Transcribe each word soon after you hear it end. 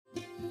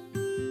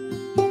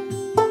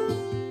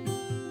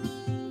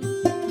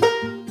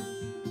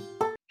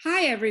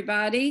Hi,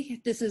 everybody.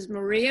 This is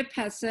Maria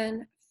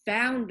Pessin,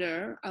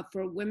 founder of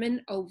For Women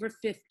Over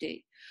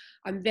 50.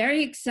 I'm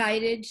very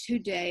excited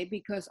today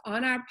because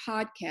on our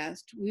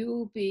podcast, we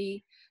will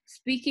be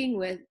speaking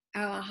with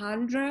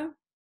Alejandra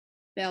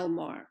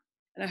Belmar.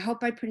 And I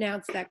hope I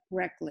pronounced that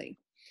correctly.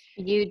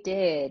 You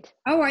did.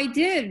 Oh, I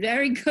did.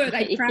 Very good.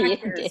 I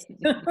practiced. You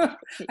did.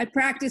 I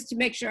practiced to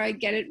make sure I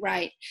get it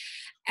right.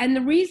 And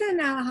the reason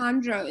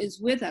Alejandra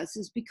is with us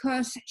is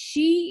because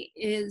she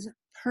is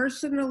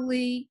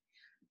personally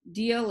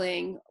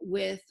dealing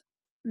with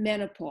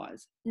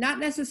menopause, not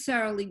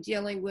necessarily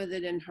dealing with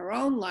it in her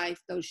own life,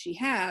 though she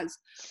has,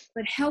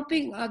 but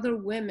helping other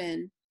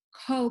women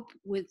cope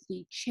with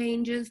the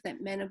changes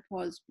that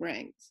menopause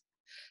brings.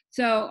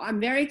 So I'm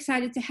very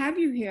excited to have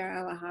you here,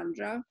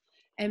 Alejandra.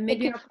 And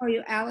maybe I'll call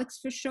you Alex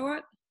for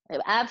short.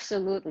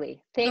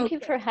 Absolutely. Thank you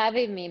for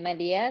having me,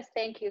 Maria.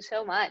 Thank you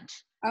so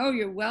much. Oh,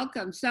 you're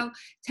welcome. So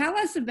tell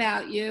us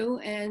about you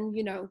and,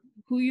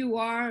 who you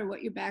are and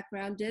what your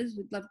background is.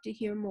 We'd love to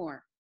hear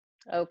more.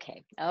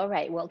 Okay. All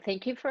right. Well,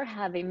 thank you for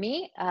having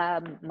me.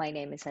 My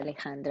name is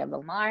Alejandra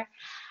Belmar.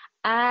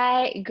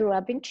 I grew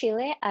up in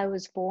Chile. I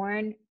was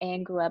born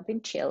and grew up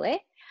in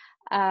Chile.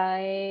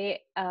 I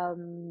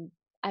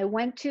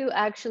went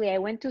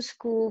to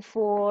school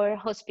for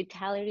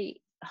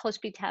hospitality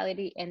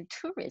and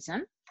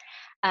tourism.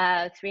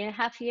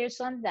 3.5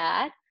 years on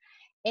that.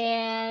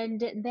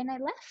 And then I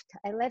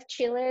left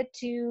Chile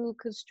to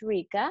Costa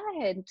Rica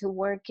and to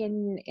work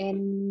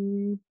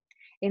in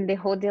the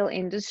hotel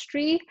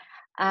industry.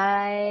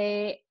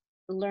 I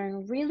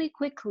learned really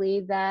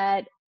quickly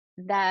that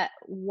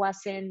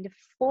wasn't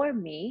for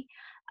me,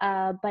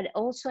 but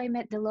also I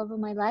met the love of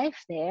my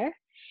life there.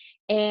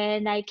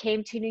 And I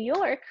came to New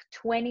York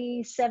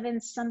 27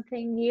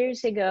 something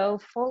years ago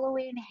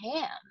following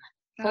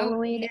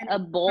a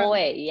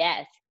boy.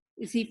 Yes.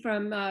 Is he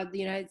from the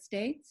United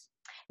States?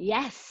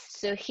 Yes.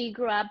 So he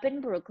grew up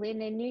in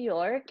Brooklyn in New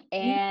York.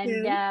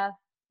 And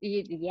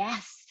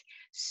yes.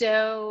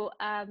 So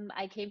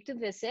I came to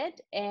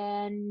visit,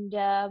 and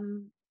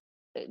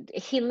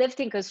he lived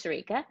in Costa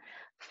Rica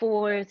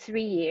for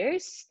 3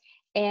 years.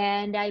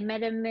 And I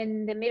met him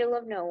in the middle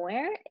of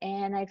nowhere,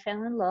 and I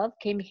fell in love,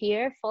 came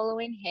here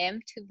following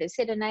him to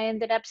visit, and I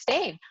ended up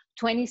staying.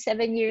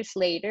 27 years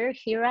later,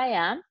 here I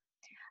am.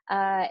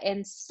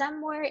 And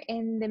somewhere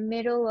in the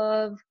middle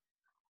of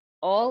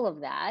all of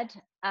that,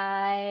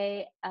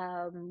 I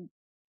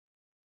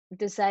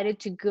decided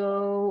to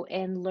go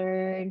and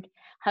learn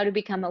how to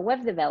become a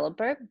web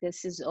developer.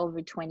 This is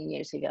over 20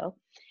 years ago.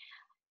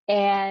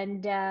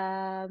 And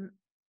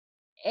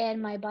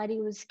my body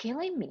was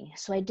killing me.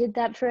 So I did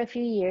that for a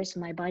few years.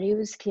 My body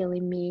was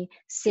killing me.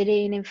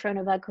 Sitting in front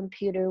of a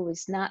computer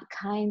was not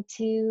kind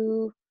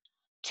to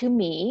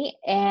me.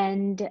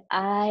 And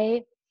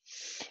I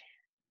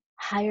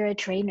hire a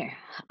trainer.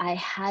 I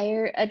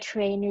hire a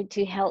trainer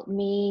to help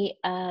me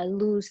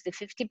lose the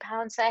 50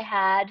 pounds I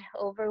had,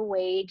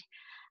 overweight.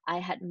 I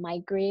had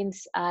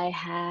migraines.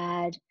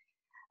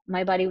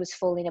 My body was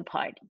falling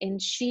apart. And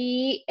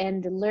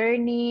the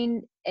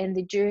learning and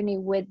the journey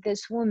with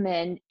this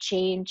woman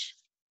changed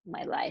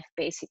my life,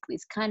 basically.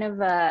 It's kind of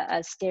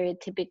a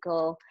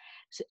stereotypical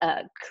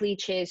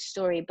cliche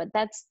story, but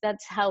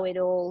that's how it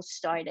all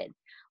started.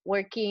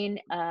 Working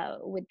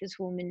with this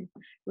woman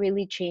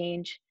really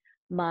changed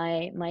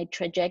my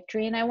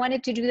trajectory, and I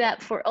wanted to do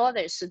that for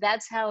others. So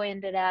that's how I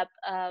ended up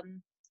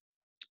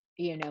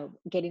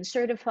getting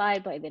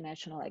certified by the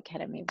National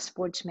Academy of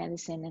Sports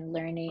Medicine and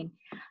learning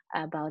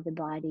about the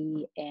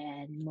body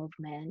and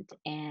movement.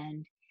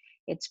 And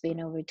it's been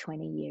over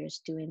 20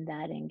 years doing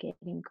that and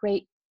getting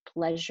great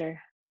pleasure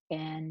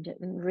and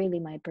really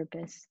my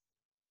purpose.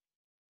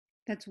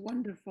 That's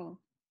wonderful.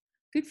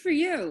 Good for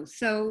you.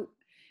 So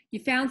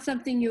you found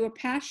something you were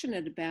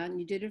passionate about and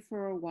you did it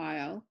for a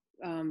while.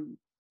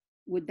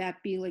 Would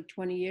that be like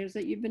 20 years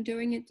that you've been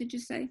doing it, did you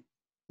say?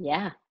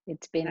 Yeah,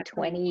 it's been That's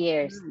 20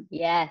 years.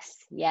 Yes.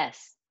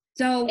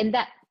 So, and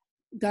that,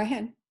 go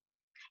ahead.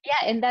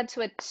 Yeah, and that's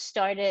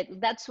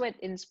what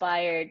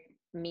inspired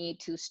me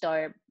to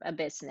start a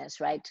business,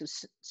 right? To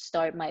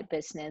start my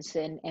business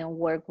and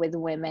work with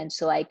women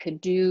so I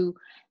could do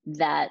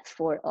that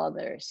for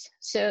others.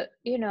 So,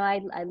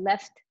 I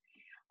left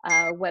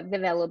web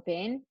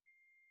developing.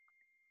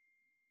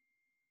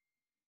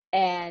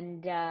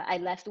 And I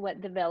left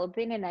web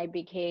developing and I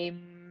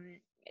became,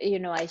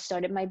 I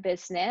started my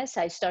business.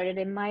 I started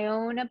in my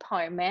own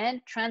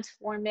apartment,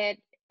 transformed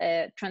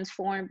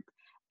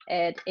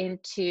it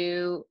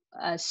into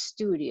a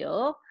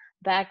studio.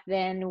 Back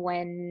then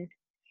when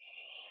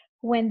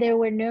there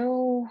were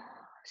no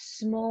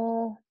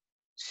small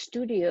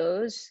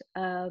studios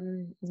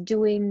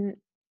doing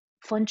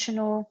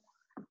functional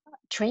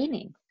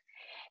training.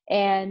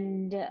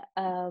 And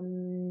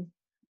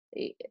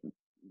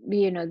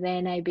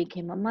then I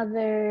became a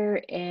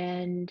mother,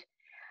 and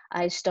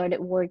I started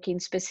working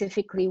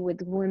specifically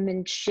with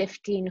women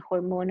shifting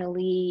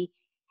hormonally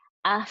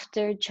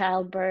after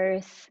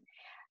childbirth,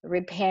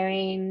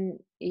 repairing,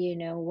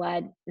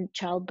 what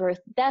childbirth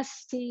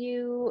does to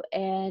you,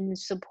 and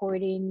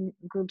supporting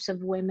groups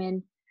of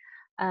women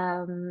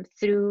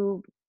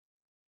through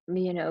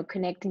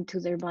connecting to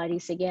their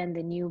bodies again,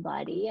 the new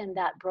body, and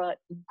that brought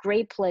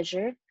great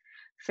pleasure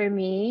for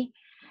me.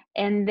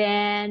 And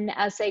then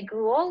as I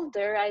grew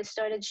older, I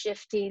started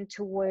shifting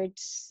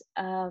towards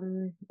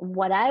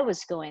what I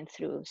was going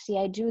through. See,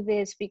 I do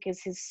this because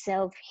it's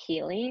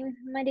self-healing,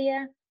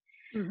 Maria.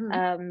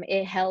 Hmm.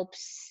 It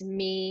helps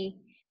me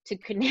to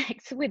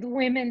connect with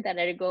women that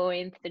are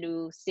going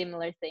through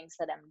similar things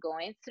that I'm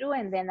going through,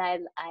 and then I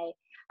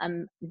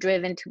am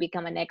driven to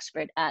become an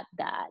expert at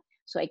that,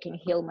 so I can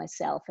heal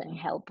myself and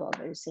help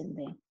others in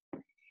the.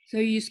 So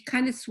you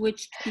kind of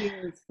switched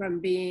gears from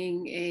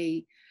being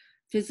a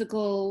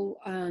physical,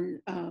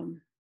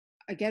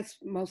 I guess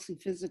mostly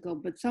physical,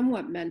 but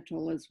somewhat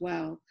mental as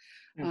well,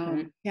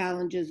 Mhm.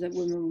 challenges that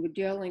women were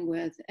dealing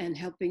with and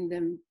helping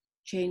them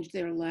change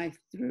their life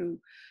through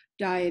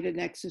diet and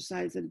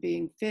exercise and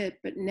being fit.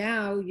 But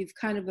now you've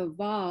kind of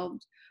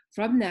evolved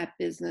from that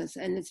business,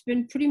 and it's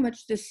been pretty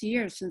much this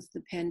year since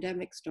the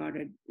pandemic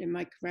started. Am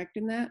I correct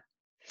in that?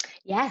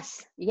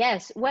 Yes,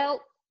 yes.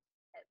 Well,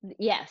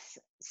 yes.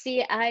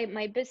 See, I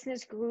my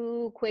business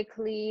grew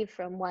quickly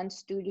from one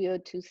studio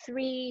to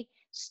three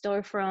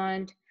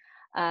storefront.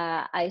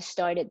 I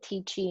started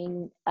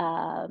teaching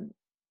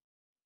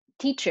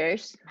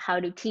teachers how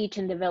to teach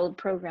and develop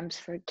programs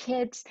for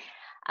kids.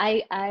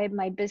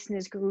 My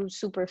business grew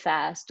super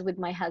fast with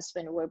my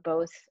husband. With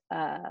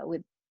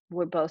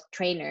we're both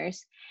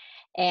trainers,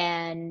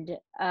 and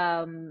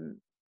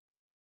um,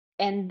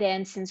 and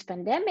then since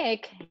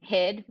pandemic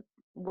hit,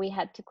 we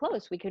had to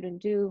close. We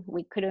couldn't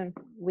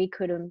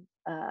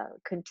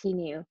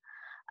continue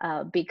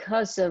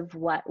because of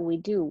what we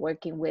do,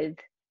 working with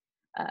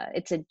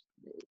it's a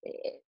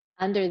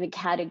under the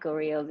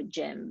category of a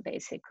gym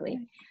basically,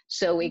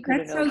 so we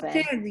couldn't That's so open.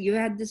 sad. You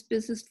had this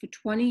business for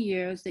 20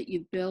 years that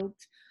you built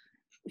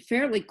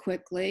fairly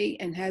quickly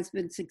and has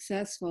been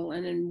successful.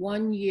 And in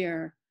 1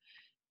 year,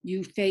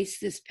 you faced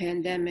this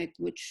pandemic,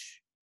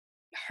 which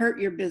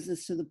hurt your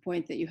business to the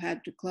point that you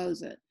had to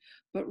close it.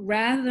 But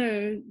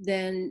rather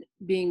than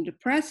being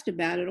depressed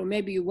about it, or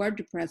maybe you were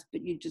depressed,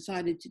 but you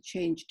decided to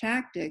change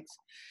tactics,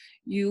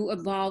 you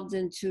evolved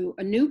into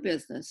a new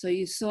business. So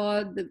you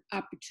saw the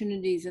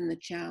opportunities and the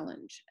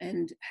challenge.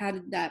 And how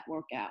did that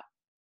work out?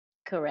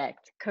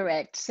 Correct,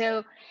 correct.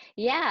 So,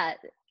 yeah,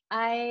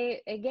 I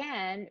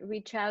again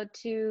reach out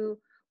to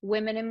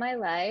women in my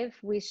life.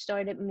 We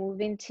started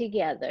moving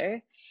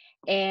together,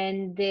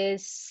 and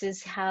this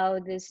is how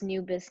this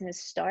new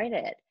business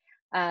started.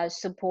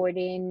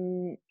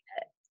 Supporting,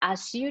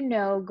 as you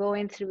know,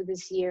 going through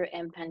this year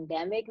and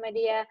pandemic,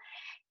 Maria,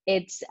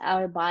 it's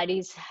our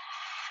bodies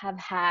have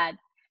had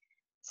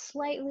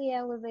slightly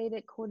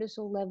elevated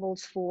cortisol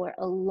levels for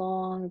a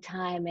long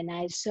time, and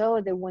I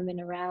saw the women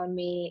around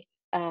me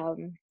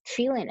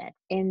feeling it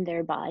in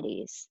their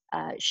bodies.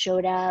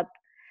 Showed up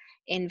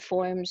in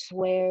forms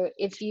where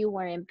if you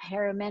were in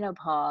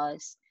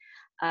perimenopause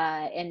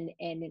and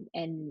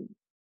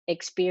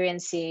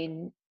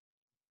experiencing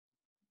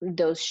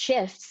those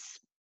shifts,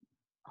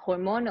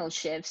 hormonal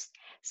shifts,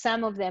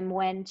 some of them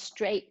went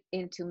straight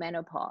into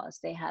menopause.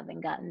 They haven't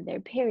gotten their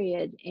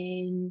period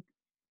in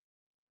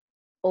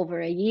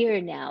over a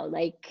year now.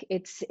 Like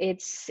it's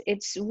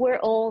we're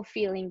all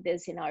feeling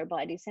this in our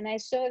bodies, and I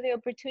saw the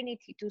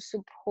opportunity to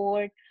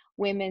support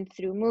women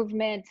through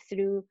movement,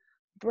 through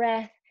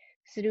breath,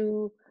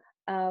 through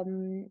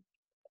um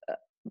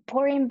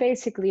pouring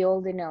basically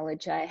all the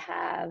knowledge I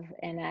have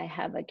and I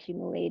have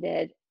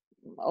accumulated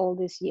all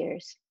these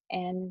years,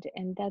 and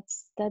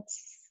that's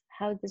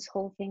how this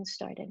whole thing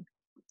started.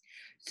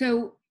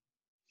 So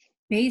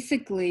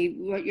basically,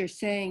 what you're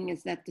saying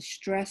is that the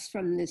stress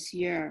from this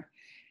year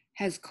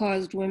has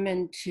caused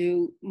women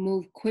to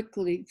move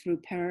quickly through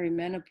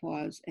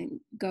perimenopause and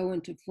go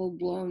into full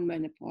blown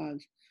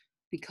menopause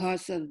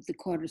because of the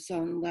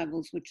cortisol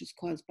levels, which is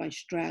caused by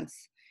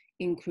stress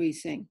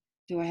increasing.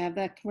 Do I have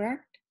that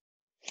correct?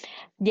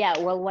 Yeah,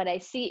 well, what I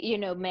see,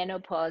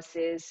 menopause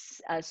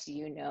is, as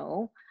you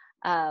know,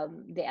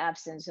 the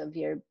absence of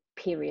your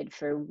period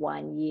for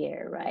 1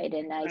 year, right?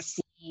 And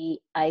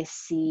I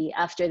see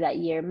after that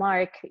year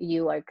mark,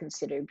 you are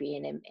considered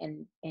being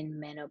in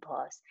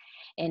menopause.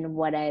 And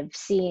what I've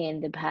seen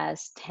the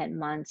past 10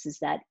 months is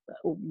that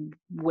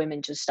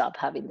women just stop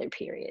having their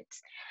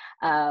periods.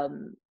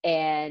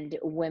 And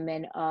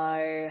women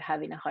are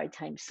having a hard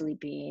time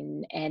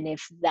sleeping. And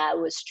if that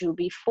was true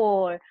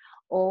before,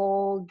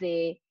 all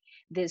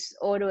this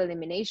auto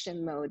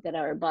elimination mode that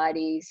our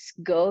bodies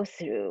go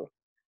through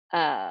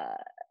uh,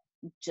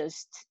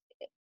 just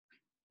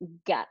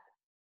got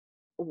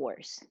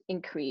worse,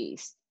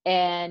 increased.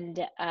 And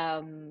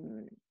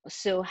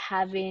so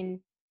having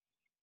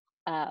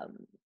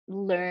um,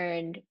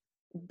 learned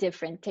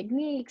different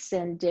techniques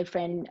and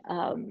different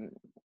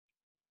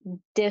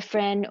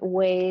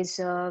ways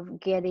of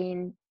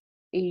getting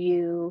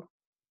you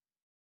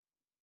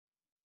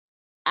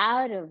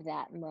out of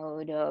that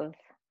mode of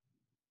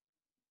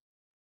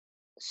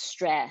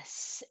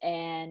stress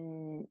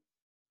and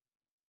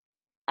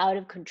out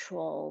of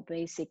control,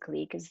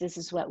 basically, because this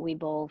is what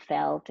we've all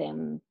felt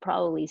and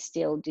probably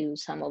still do.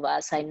 Some of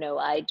us, I know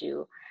I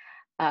do.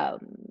 Um,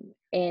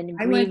 and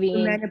I went through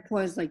grieving.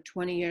 menopause like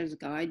 20 years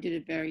ago. I did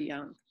it very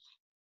young.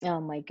 Oh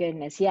my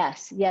goodness.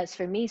 Yes. Yes.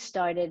 For me,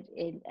 started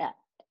in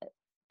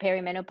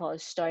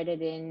perimenopause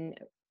started in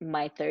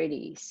my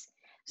 30s.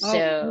 Oh,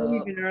 you're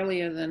So even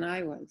earlier than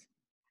I was.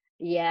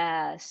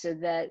 yeah, so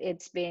that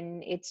it's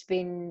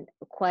been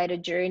quite a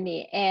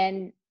journey.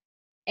 And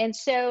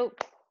so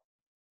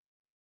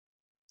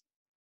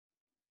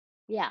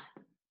yeah,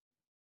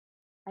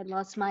 I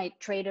lost my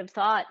train of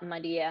thought,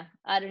 Maria.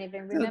 I don't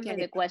even It's remember the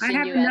okay. I question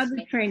have you asked another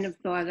me. train of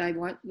thought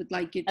would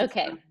like you to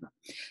Okay. follow.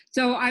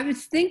 So I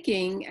was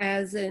thinking,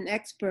 as an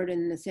expert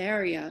in this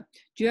area,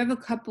 do you have a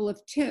couple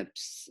of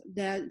tips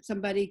that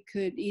somebody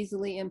could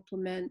easily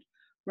implement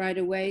right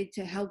away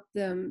to help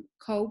them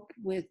cope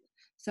with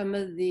some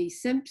of the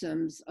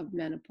symptoms of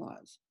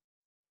menopause?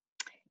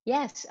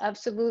 Yes,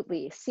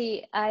 absolutely.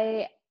 See,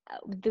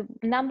 the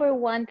number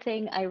one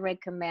thing I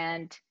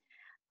recommend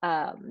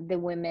the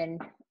women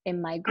in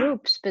my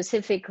group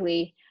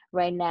specifically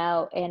right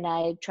now, and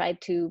I try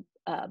to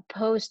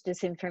post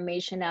this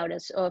information out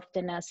as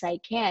often as I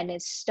can,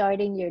 is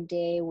starting your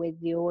day with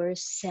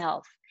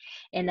yourself.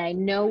 And I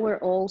know we're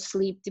all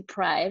sleep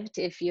deprived.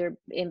 If you're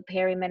in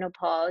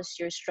perimenopause,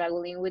 you're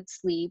struggling with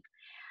sleep.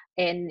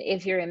 And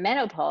if you're in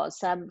menopause,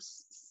 some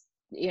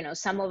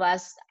of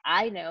us,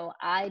 I know,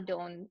 I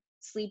don't,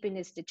 sleeping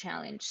is the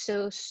challenge.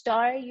 So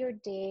start your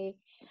day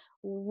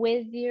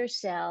with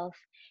yourself.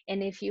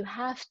 And if you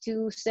have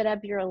to set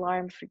up your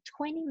alarm for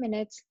 20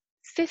 minutes,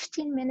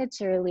 15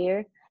 minutes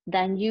earlier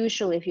than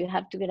usual, if you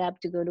have to get up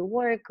to go to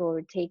work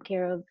or take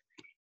care of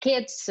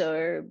kids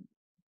or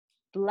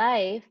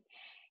life,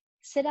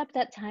 set up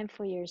that time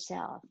for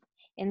yourself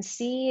and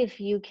see if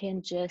you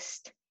can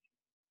just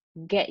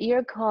get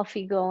your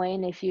coffee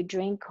going. If you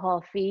drink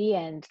coffee,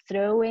 and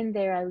throw in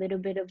there a little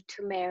bit of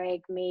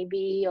turmeric,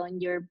 maybe on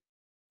your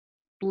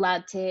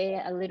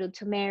latte, a little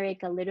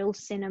turmeric, a little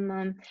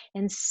cinnamon,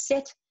 and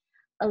sit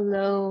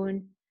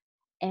alone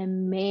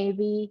and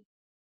maybe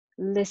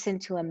listen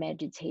to a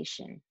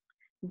meditation.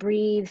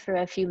 Breathe for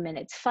a few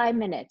minutes, 5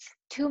 minutes,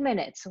 2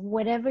 minutes,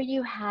 whatever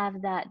you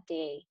have that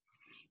day,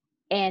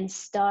 and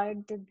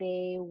start the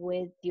day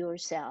with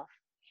yourself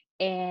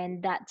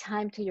and that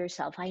time to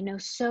yourself. I know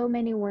so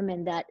many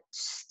women that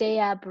stay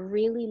up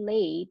really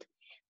late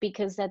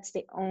because that's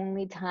the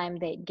only time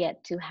they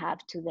get to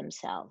have to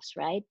themselves,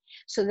 right?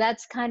 So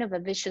that's kind of a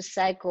vicious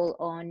cycle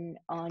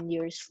on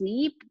your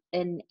sleep,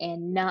 and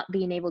not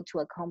being able to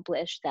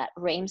accomplish that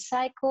REM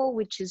cycle,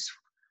 which is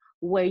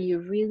where you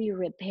really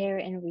repair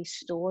and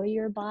restore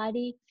your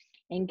body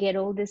and get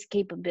all these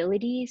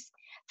capabilities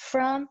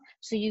from.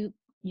 So you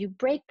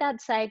break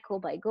that cycle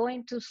by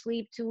going to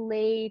sleep too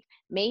late,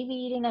 maybe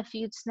eating a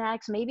few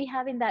snacks, maybe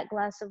having that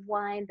glass of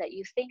wine that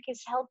you think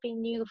is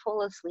helping you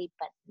fall asleep,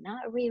 but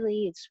not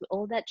really. It's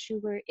all that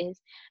sugar is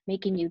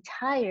making you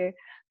tired,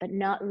 but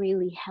not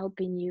really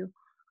helping you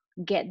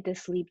get the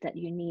sleep that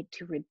you need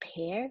to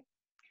repair.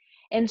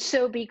 And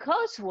so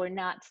because we're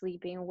not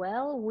sleeping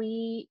well,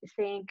 we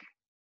think,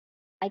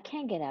 I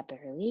can't get up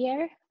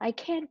earlier. I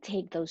can't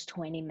take those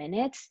 20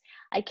 minutes.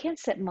 I can't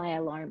set my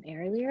alarm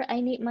earlier. I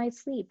need my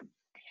sleep.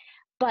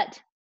 But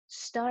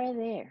start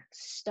there.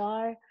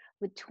 Start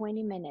with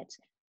 20 minutes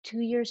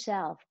to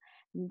yourself,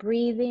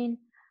 breathing,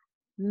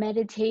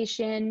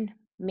 meditation.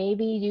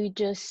 Maybe you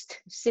just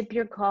sip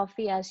your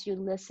coffee as you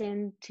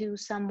listen to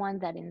someone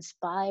that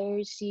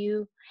inspires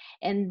you,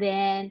 and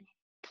then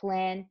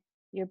plan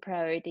your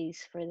priorities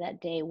for that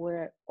day.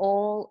 We're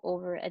all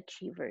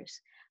overachievers.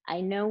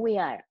 I know we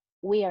are.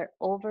 We are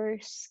over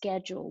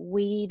schedule.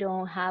 We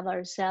don't have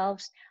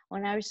ourselves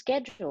on our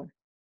schedule.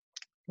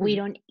 We Mhm.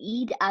 don't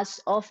eat as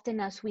often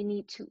as we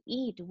need to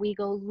eat. We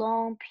go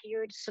long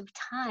periods of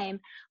time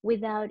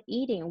without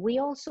eating. We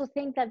also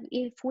think that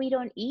if we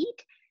don't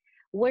eat,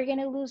 we're going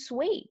to lose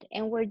weight,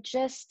 and we're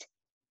just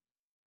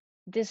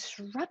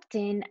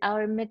disrupting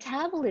our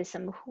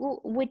metabolism,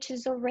 which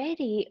is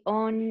already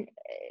on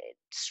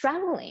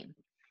struggling.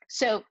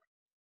 So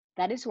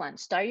that is one.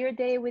 Start your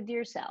day with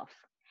yourself.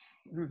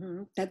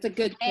 That's a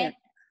good And tip.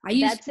 I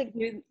used that's to a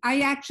do,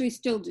 I actually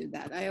still do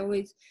that. I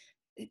always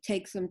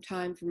take some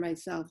time for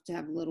myself to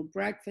have a little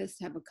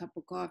breakfast, have a cup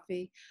of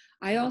coffee.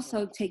 I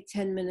also take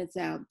 10 minutes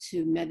out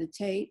to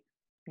meditate,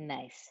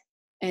 nice.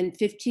 and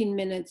 15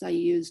 minutes I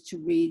use to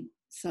read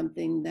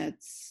something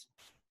that's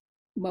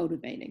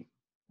motivating.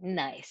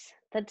 Nice.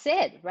 That's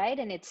it, right?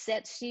 And it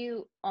sets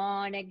you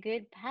on a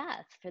good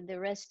path for the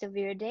rest of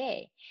your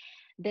day.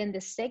 Then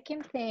the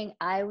second thing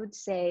I would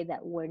say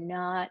that we're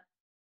not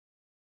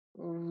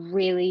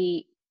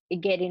really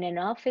getting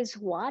enough is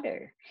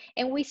water.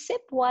 And we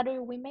sip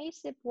water, we may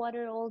sip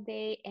water all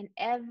day, and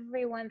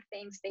everyone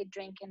thinks they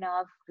drink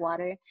enough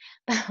water,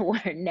 but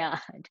we're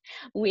not.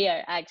 We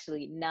are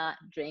actually not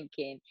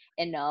drinking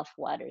enough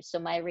water. So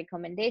my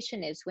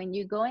recommendation is, when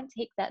you go and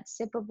take that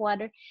sip of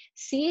water,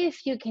 see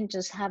if you can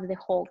just have the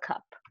whole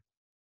cup.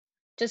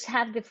 Just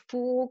have the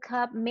full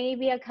cup,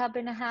 maybe a cup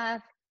and a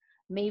half,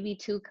 maybe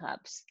 2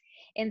 cups.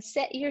 and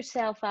set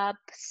yourself up,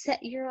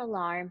 set your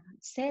alarm,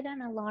 set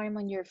an alarm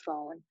on your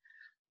phone,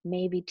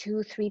 maybe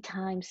 2, 3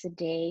 times a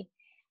day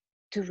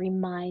to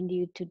remind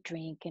you to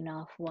drink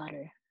enough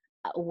water.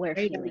 We're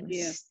Great feeling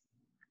idea.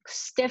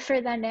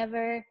 stiffer than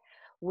ever.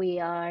 We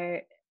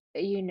are,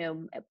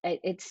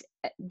 it's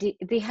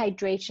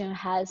dehydration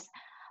has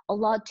a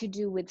lot to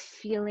do with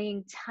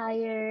feeling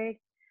tired,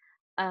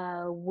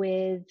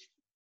 with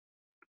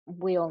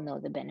we all know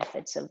the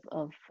benefits of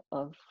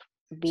So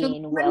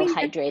being well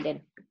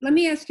hydrated. let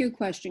me ask you a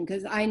question,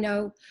 because I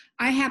know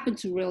I happen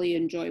to really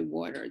enjoy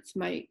water. It's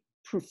my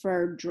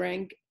preferred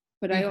drink,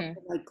 but I also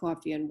Hmm. like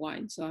coffee and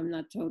wine, so I'm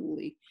not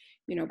totally,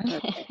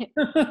 perfect.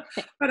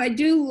 But I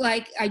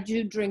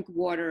do drink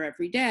water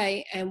every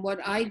day, and what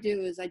I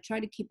do is I try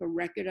to keep a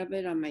record of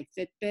it on my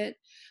Fitbit.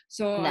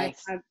 So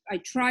Nice. I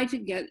try to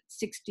get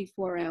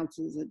 64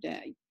 ounces a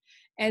day,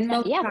 and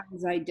most Yeah.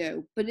 times I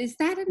do. But is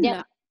that Yep.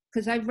 enough?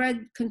 Because I've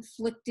read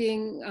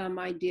conflicting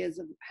ideas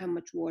of how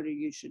much water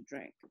you should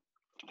drink.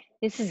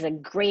 This is a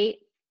great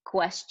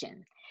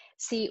question.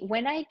 See,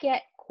 when I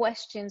get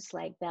questions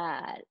like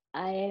that,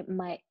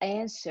 my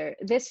answer,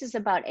 this is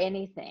about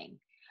anything.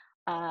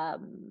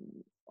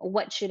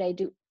 What should I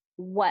do?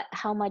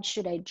 How much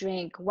should I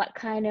drink? What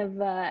kind of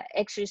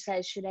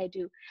exercise should I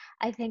do?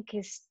 I think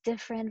is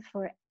different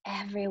for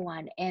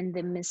everyone. And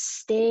the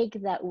mistake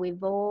that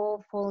we've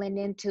all fallen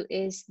into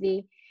is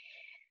the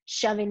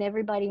shoving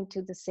everybody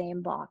into the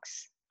same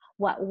box.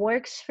 What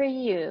works for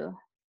you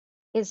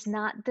is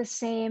not the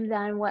same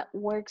than what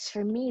works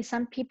for me.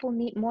 Some people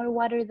need more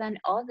water than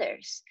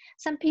others.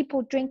 Some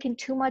people drinking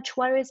too much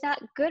water is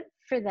not good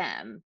for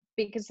them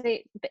because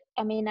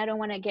I mean, I don't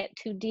want to get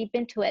too deep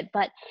into it,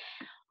 but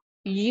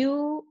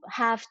you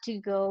have to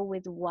go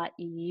with what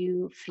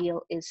you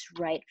feel is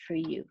right for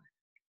you.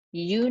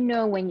 You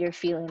know when you're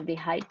feeling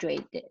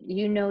dehydrated,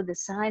 you know the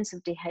signs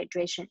of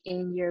dehydration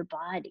in your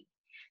body.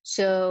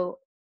 So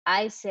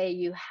I say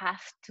you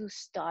have to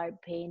start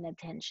paying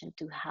attention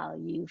to how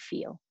you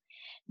feel.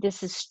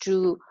 This is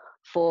true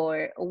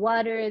for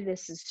water.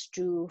 This is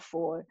true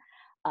for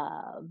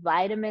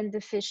vitamin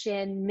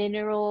deficient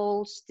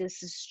minerals.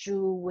 This is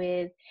true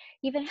with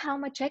even how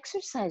much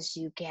exercise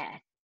you get.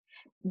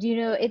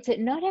 It's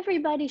not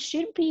everybody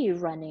should be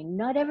running.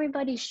 Not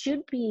everybody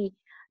should be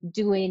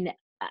doing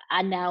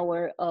an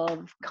hour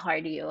of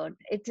cardio.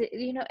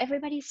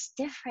 Everybody's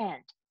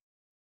different.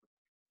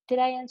 Did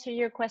I answer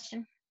your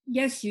question?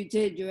 Yes, you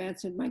did. You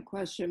answered my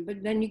question,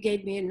 but then you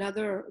gave me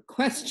another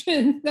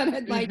question that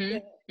I'd like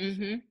Mm-hmm.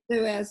 Mm-hmm.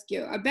 to ask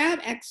you about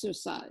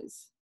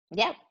exercise.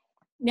 Yep.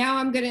 Now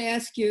I'm going to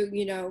ask you,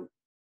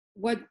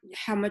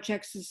 how much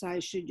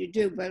exercise should you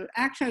do? But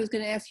actually, I was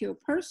going to ask you a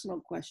personal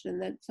question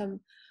that some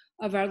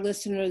of our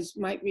listeners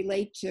might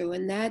relate to,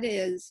 and that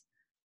is,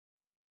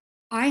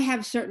 I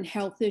have certain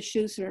health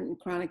issues, certain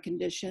chronic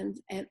conditions,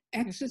 and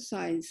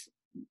exercise,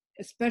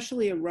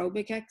 especially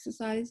aerobic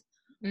exercise,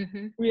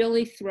 Mm-hmm.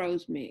 really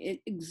throws me. It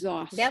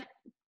exhausts. Yep.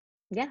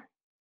 Yeah.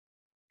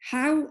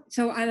 And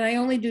I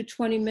only do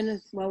 20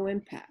 minutes low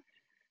impact.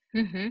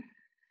 Mm-hmm.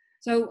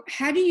 So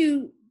how do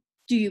you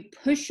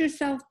push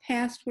yourself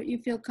past what you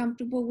feel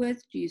comfortable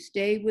with? Do you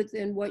stay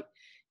within what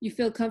you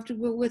feel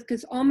comfortable with?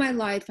 Because all my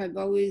life I've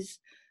always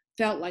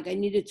felt like I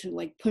needed to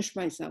like push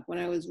myself. When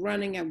I was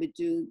running, I would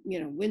do,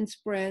 wind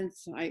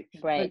sprints. When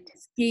Right. I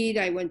skied,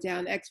 I went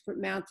down expert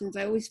mountains.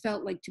 I always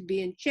felt like to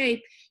be in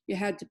shape, you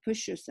had to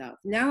push yourself.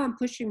 Now I'm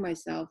pushing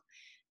myself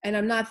and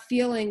I'm not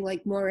feeling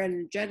like more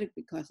energetic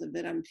because of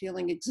it. I'm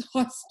feeling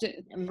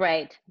exhausted.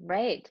 Right.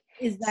 Right.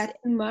 Is that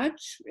too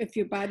much if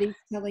your body's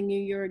telling you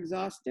you're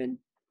exhausted?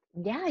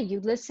 Yeah, you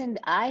listen.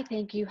 I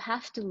think you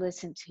have to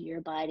listen to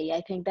your body.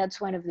 I think that's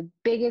one of the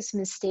biggest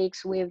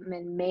mistakes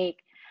women make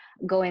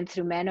going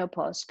through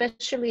menopause,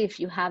 especially if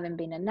you haven't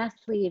been an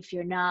athlete,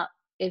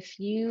 if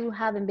you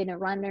haven't been a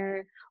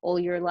runner all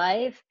your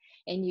life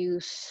and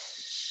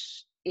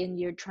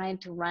you're trying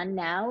to run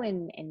now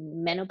in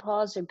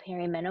menopause or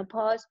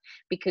perimenopause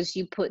because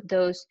you put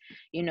those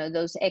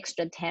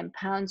extra 10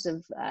 pounds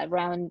of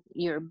around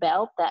your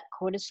belt, that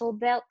cortisol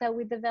belt that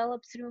we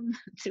develop through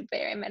through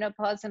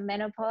perimenopause and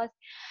menopause.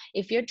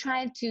 If you're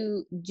trying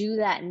to do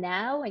that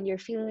now and you're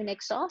feeling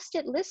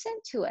exhausted, listen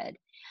to it.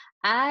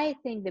 I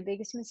think the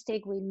biggest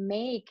mistake we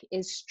make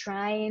is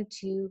trying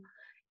to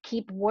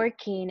keep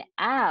working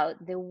out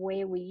the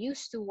way we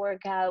used to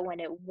work out when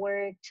it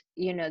worked,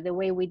 the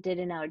way we did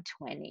in our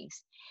 20s.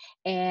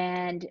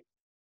 And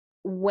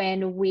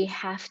when we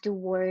have to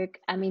work,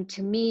 I mean,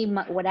 to me,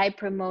 what I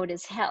promote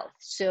is health.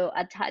 So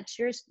attach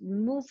your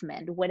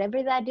movement,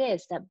 whatever that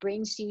is, that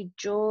brings you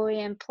joy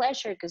and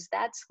pleasure, because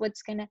that's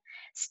what's going to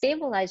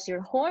stabilize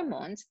your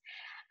hormones.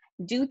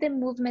 Do the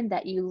movement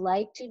that you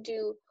like to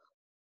do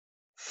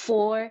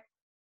for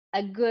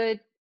a good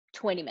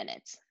 20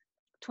 minutes.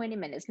 20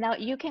 minutes. Now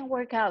you can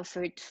work out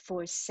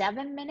for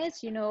 7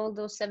 minutes, all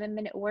those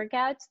 7-minute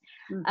workouts.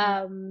 Mhm.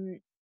 Um,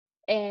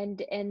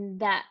 and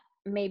that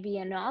may be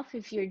enough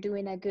if you're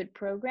doing a good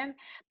program.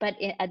 But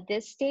at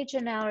this stage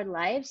in our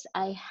lives,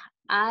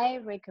 I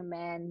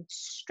recommend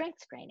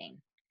strength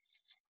training.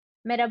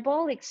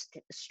 metabolic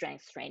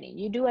strength training.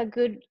 You do a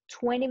good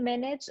 20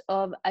 minutes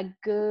of a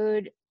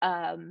good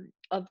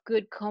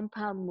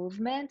compound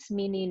movements,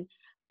 meaning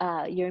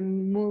you're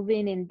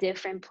moving in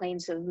different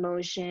planes of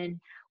motion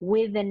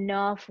with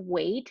enough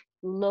weight,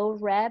 low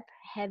rep,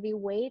 heavy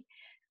weight,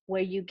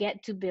 where you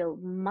get to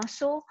build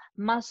muscle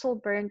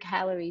burn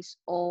calories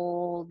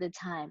all the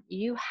time.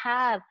 You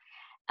have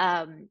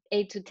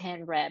 8 to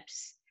 10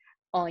 reps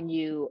on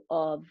you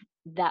of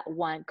that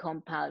one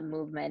compound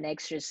movement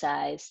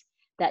exercise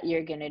that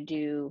you're going to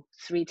do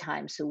 3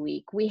 times a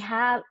week. We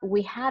have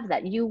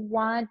that. You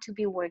want to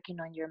be working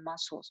on your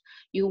muscles.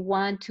 You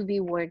want to be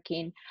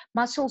working.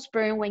 Muscles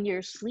burn when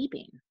you're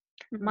sleeping.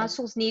 Mhm.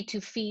 Muscles need to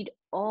feed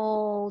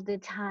all the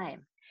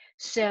time.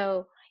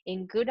 So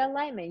in good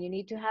alignment, you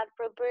need to have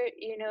proper,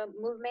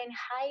 movement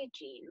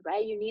hygiene,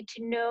 right? You need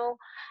to know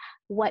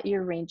what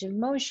your range of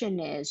motion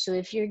is. So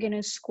if you're going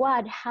to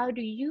squat, how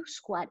do you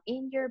squat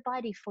in your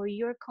body for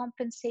your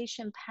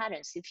compensation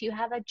patterns? If you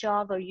have a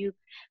job or you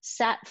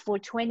sat for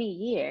 20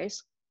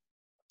 years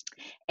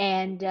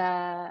and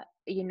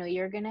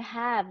you're going to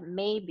have,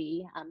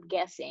 maybe, I'm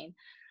guessing,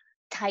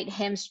 tight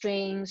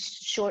hamstrings,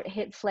 short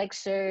hip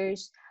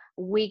flexors,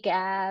 weak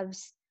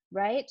abs,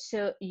 right?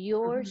 So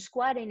your Mhm.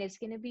 squatting is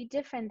going to be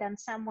different than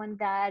someone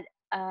that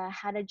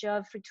had a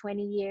job for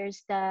 20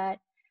 years that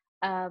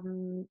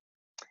um,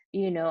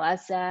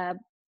 as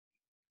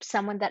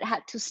someone that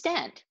had to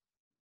stand,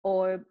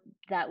 or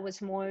that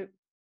was more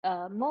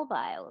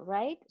mobile,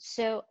 right?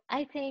 So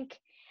I think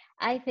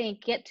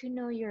get to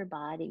know your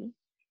body,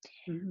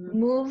 Mhm.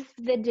 move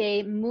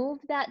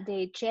that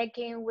day, check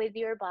in with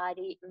your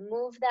body,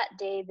 move that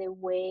day the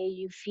way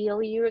you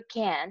feel you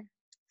can,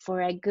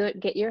 for a good,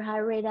 get your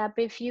heart rate up.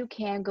 If you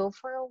can, go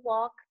for a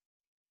walk,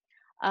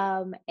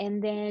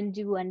 and then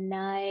do a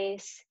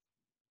nice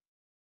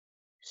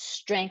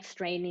strength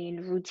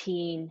training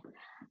routine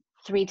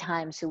 3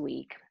 times a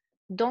week.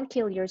 Don't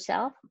kill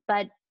yourself,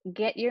 but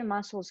get your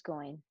muscles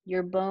going.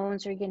 Your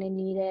bones are going to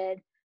need it,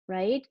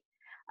 right?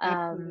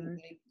 Um,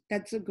 Absolutely.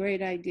 That's a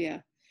great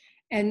idea.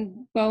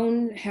 And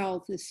bone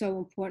health is so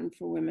important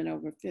for women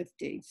over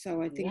 50.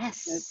 So I think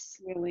that's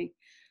yes, really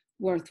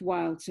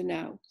worthwhile to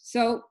know.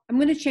 So I'm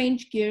going to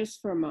change gears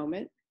for a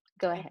moment.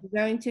 go I'm ahead.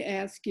 going to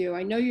ask you,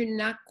 I know you're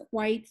not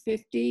quite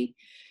 50.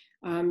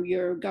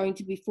 You're going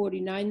to be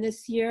 49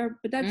 this year,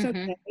 but that's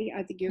Mm-hmm. okay.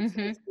 I think you're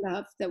Mm-hmm. close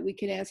enough that we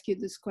can ask you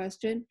this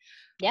question.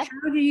 Yep.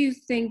 How do you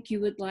think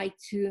you would like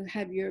to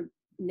have your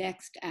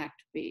next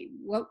act be?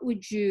 What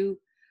would you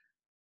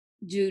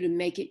do to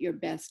make it your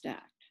best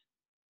act?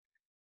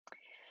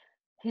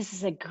 This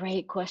is a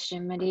great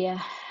question,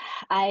 Maria.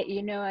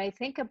 I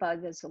think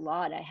about this a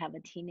lot. I have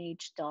a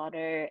teenage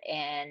daughter,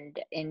 and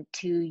in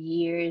 2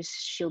 years,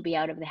 she'll be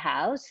out of the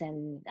house,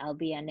 and I'll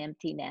be an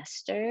empty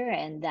nester,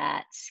 and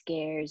that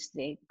scares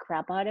the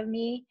crap out of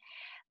me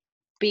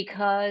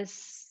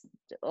because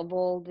of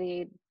all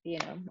the,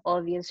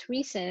 obvious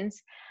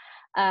reasons.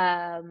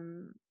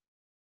 Um,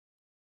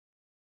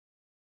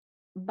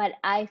 but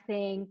I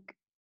think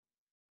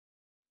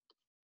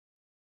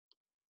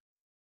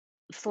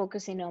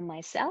focusing on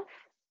myself,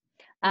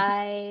 Mhm.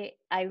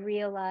 I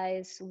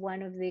realize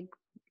one of the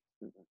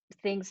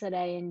things that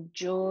I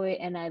enjoy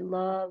and I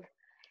love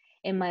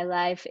in my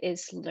life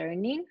is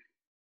learning.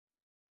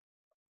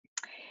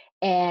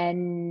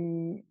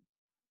 And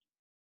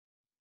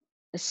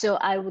so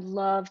I would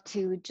love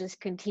to just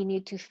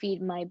continue to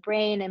feed my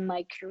brain and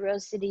my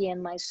curiosity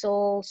and my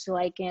soul, so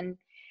I can,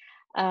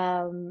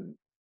 um,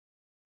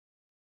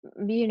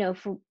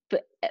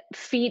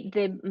 feed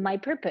my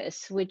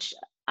purpose, which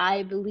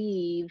I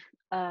believe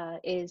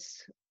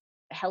is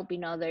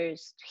helping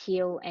others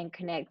heal and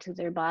connect to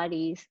their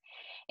bodies.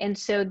 And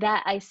so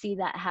that I see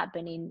that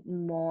happening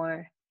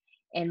more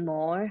and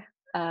more.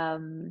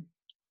 Um,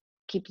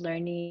 Keep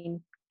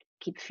learning,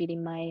 keep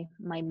feeding my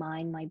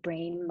mind, my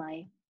brain,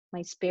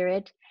 my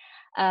spirit.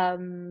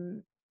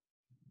 Um,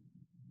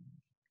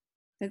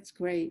 That's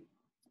great.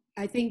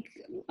 I think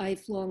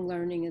lifelong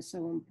learning is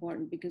so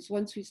important because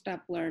once we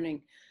stop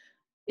learning,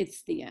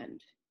 it's the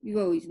end. You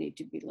always need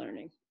to be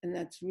learning. And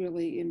that's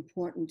really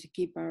important to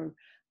keep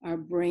our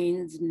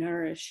brains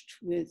nourished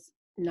with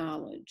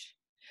knowledge.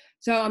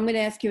 So I'm going to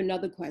ask you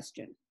another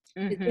question.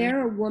 Is mhm.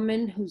 there a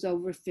woman who's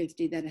over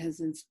 50 that has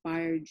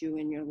inspired you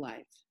in your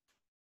life?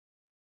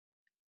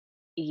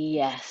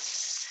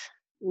 Yes.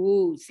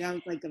 Ooh,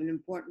 sounds like an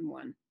important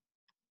one.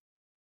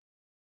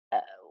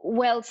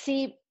 Well,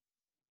 see,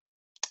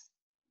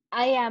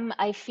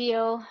 I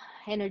feel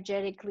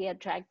energetically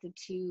attracted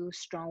to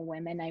strong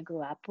women. I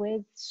grew up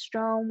with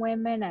strong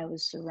women. I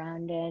was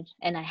surrounded,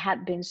 and I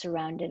have been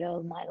surrounded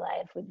all my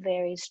life with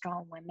very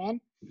strong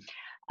women.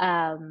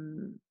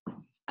 Um,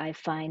 I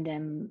find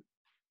them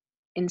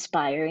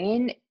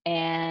inspiring,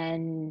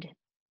 and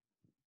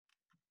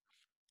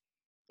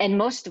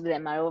most of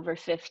them are over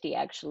 50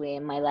 actually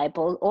in my life.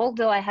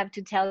 Although I have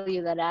to tell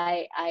you that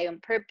I on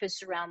purpose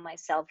surround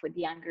myself with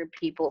younger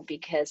people,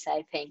 because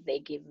I think they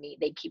keep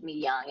me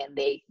young, and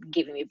they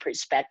give me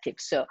perspective.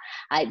 So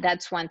I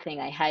that's one thing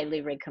I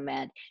highly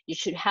recommend. You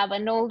should have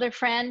an older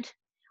friend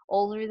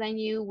older than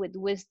you with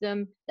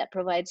wisdom that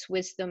provides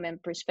wisdom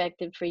and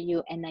perspective for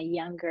you, and a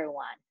younger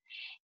one.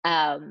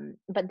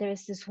 But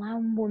there's this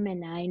one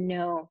woman I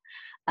know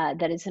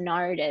that is an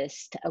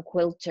artist, a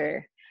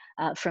quilter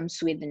from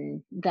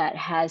Sweden, that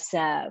has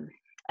a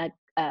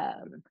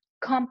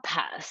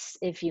compass,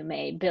 if you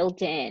may,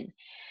 built in,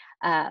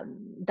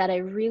 that I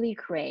really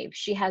crave.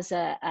 She has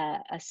a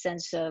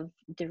sense of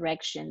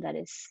direction that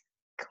is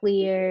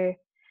clear.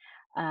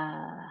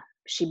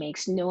 She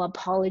makes no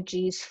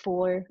apologies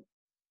for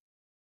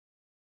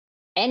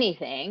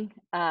anything.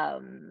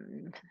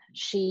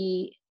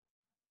 She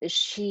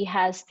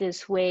has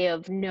this way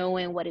of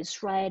knowing what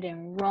is right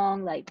and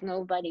wrong like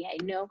nobody I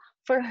know,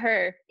 for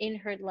her in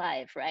her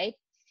life, right?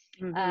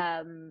 Mhm.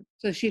 um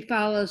So she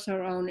follows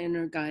her own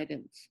inner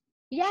guidance.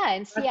 yeah,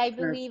 and see, Trust I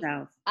believe,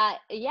 herself. I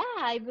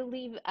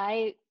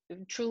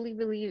truly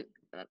believe,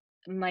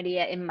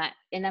 Maria, in my,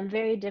 and I'm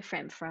very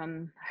different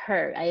from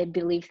her. I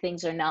believe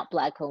things are not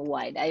black or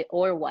white. I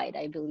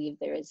believe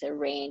there is a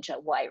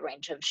wide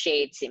range of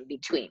shades in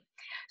between.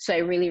 So I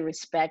really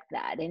respect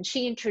that. And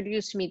she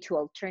introduced me to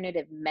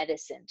alternative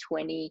medicine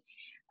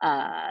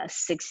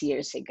 26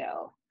 years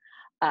ago.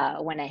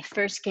 When I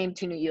first came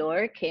to New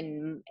York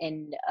in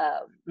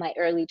my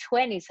early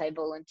 20s, I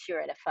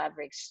volunteered at a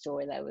fabric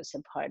store that was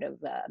a part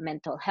of a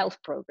mental health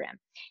program.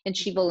 And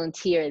she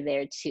volunteered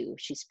there too.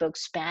 She spoke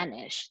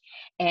Spanish.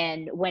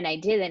 And when I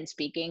didn't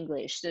speak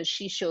English, so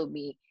she showed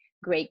me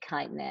great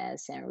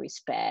kindness and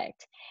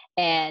respect.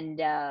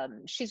 And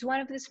she's one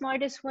of the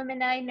smartest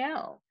women I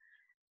know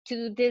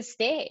to this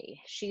day.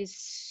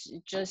 She's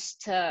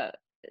just, I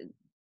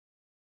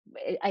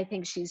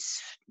think she's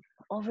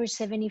over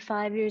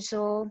 75 years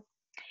old,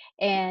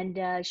 and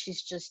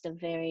she's just a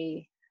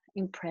very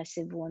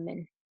impressive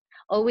woman,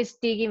 always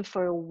digging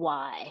for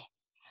why,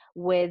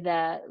 with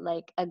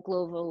like a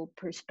global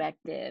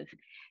perspective.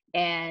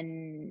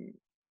 And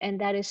and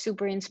that is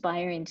super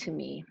inspiring to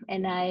me.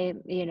 And I,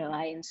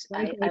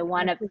 What a I great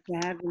want to, person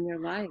to have in your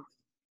life.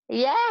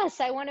 yes,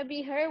 I want to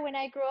be her when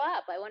I grow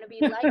up. I want to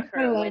be like I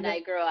her love when it. I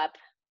grow up.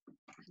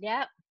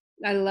 Yeah.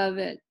 I love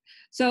it.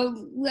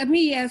 So let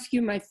me ask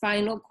you my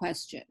final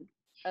question.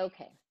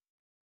 Okay.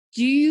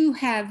 Do you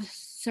have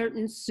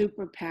certain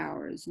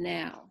superpowers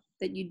now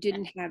that you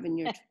didn't have in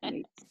your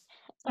 20s?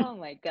 Oh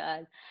my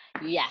God.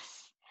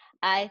 Yes.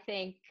 I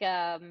think,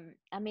 I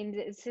mean,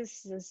 this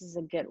is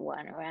a good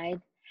one, right?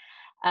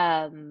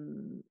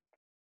 Um,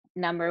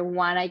 Number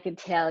one, I could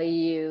tell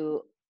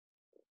you,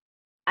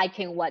 I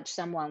can watch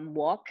someone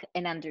walk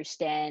and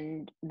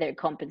understand their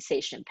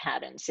compensation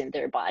patterns in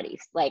their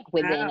bodies, like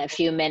within a Wow,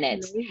 few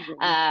minutes, amazing.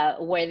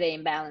 where the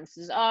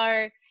imbalances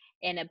are,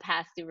 and a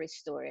path to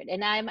restore it.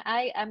 And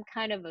I'm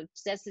kind of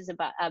obsessed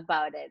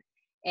about it.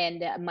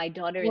 And my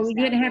daughter Well, is you're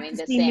now gonna have doing to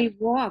the see me same.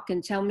 walk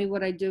and tell me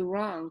what I do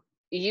wrong.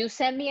 You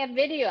send me a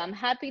video. I'm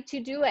happy to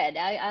do it.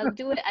 I'll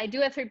do it. I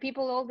do it for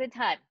people all the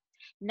time.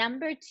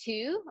 Number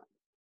two,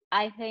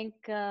 I think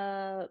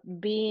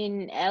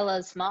being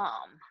Ella's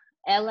mom.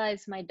 Ella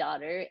is my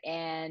daughter,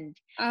 and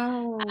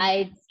Oh,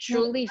 I that's so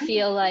truly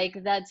feel wonderful.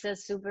 like that's a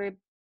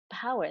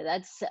superpower.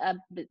 That's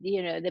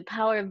the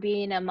power of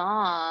being a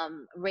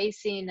mom,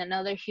 raising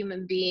another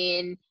human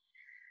being.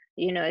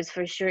 Is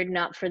for sure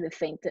not for the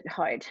faint at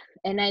heart.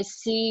 And I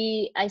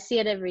see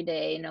it every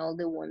day in all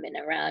the women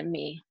around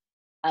me.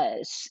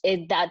 That's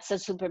a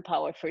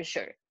superpower for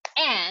sure.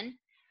 And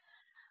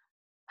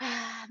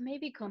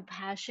maybe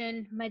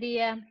compassion,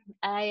 Maria.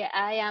 I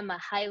am a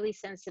highly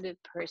sensitive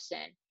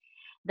person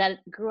that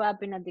grew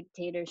up in a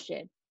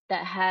dictatorship,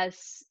 that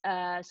has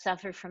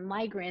suffered from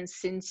migraines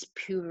since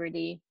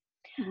puberty.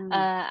 Mm.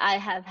 I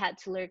have had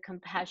to learn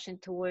compassion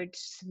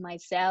towards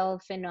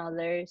myself and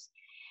others,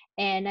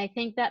 and I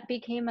think that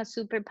became a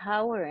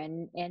superpower.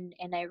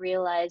 And I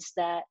realized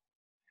that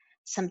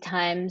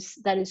sometimes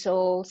that is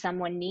all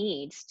someone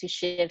needs to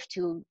shift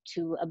to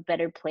a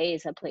better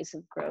place, a place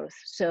of growth.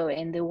 So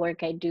in the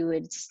work I do,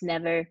 it's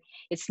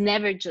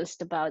never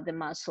just about the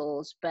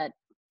muscles, but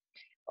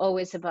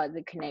always about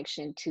the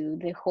connection to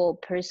the whole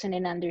person,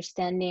 and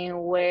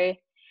understanding where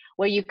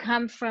you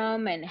come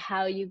from and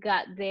how you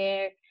got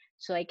there,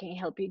 so I can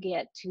help you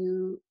get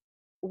to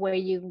where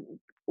you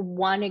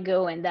want to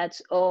go. And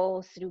that's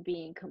all through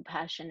being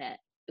compassionate,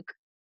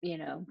 you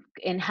know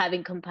and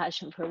having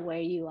compassion for where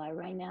you are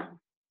right now.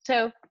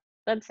 So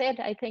that's it.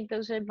 I think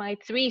those are my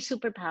three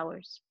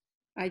superpowers.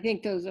 I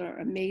think those are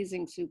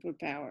amazing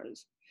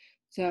superpowers.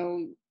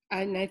 So,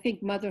 and I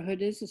think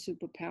motherhood is a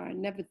superpower. I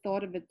never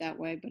thought of it that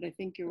way, but I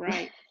think you're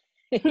right.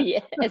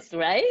 Yes,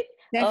 right.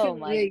 Oh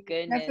my Definitely,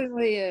 goodness.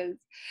 definitely is.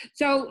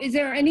 So, is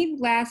there any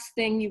last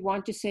thing you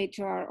want to say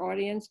to our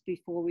audience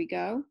before we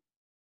go?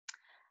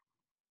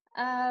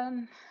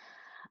 um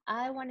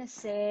I want to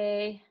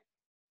say,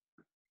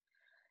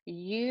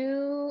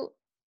 you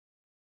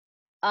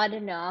odd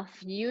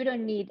enough. You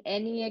don't need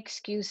any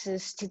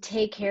excuses to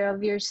take care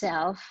of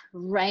yourself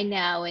right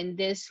now in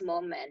this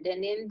moment.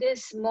 And in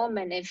this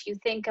moment, if you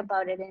think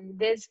about it, in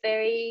this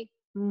very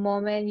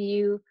moment,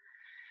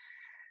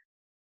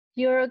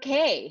 you're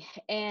okay,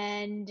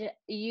 and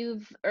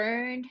you've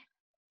earned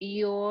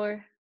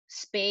your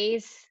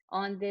space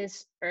on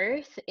this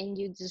earth, and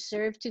you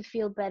deserve to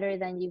feel better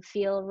than you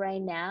feel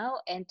right now,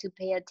 and to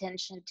pay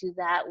attention to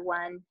that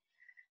one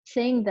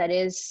thing that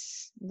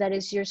is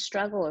your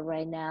struggle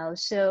right now.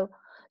 So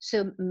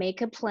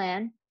make a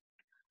plan,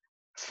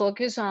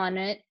 focus on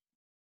it,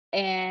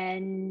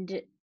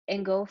 and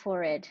go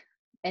for it.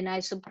 And I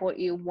support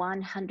you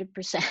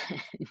 100%.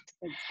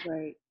 That's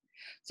great.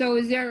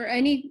 So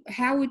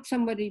how would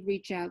somebody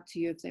reach out to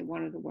you if they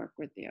wanted to work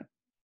with you?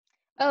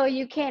 Oh,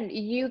 you can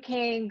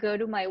go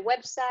to my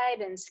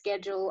website and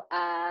schedule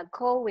a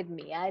call with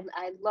me. I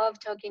love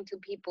talking to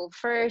people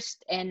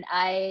first, and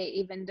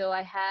even though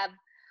I have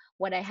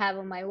what I have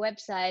on my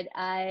website,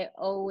 I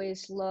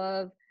always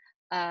love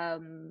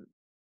um,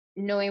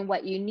 knowing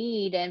what you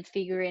need and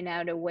figuring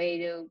out a way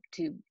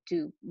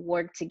to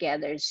work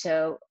together.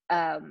 So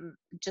So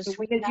just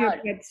what reach is your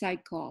out.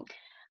 website called?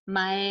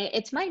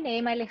 It's my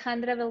name,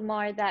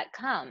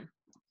 alejandravilmar.com.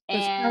 So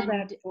spell that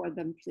And for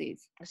them,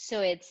 please.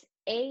 so it's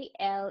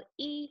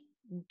Alejandra,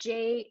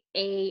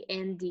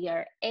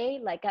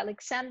 like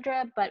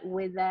Alexandra, but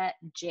with a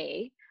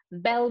J.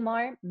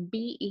 Belmar,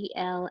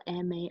 Belmar,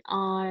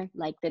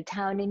 like the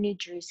town in New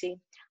Jersey.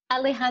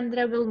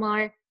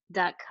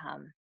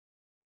 AlejandraVilmar.com.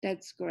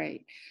 That's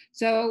great.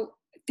 So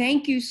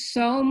thank you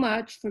so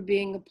much for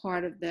being a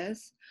part of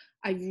this.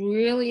 I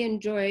really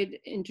enjoyed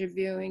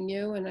interviewing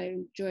you, and I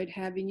enjoyed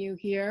having you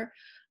here.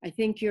 I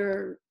think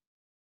your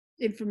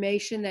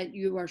information that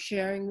you are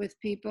sharing with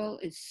people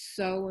is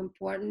so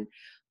important.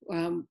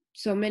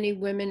 So many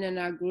women in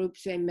our group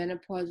say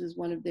menopause is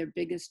one of their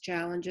biggest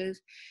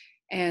challenges.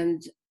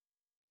 And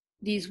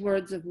these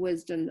words of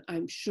wisdom,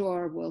 I'm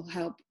sure, will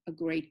help a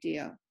great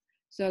deal.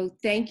 So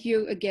thank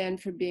you again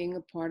for being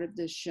a part of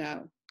this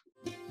show.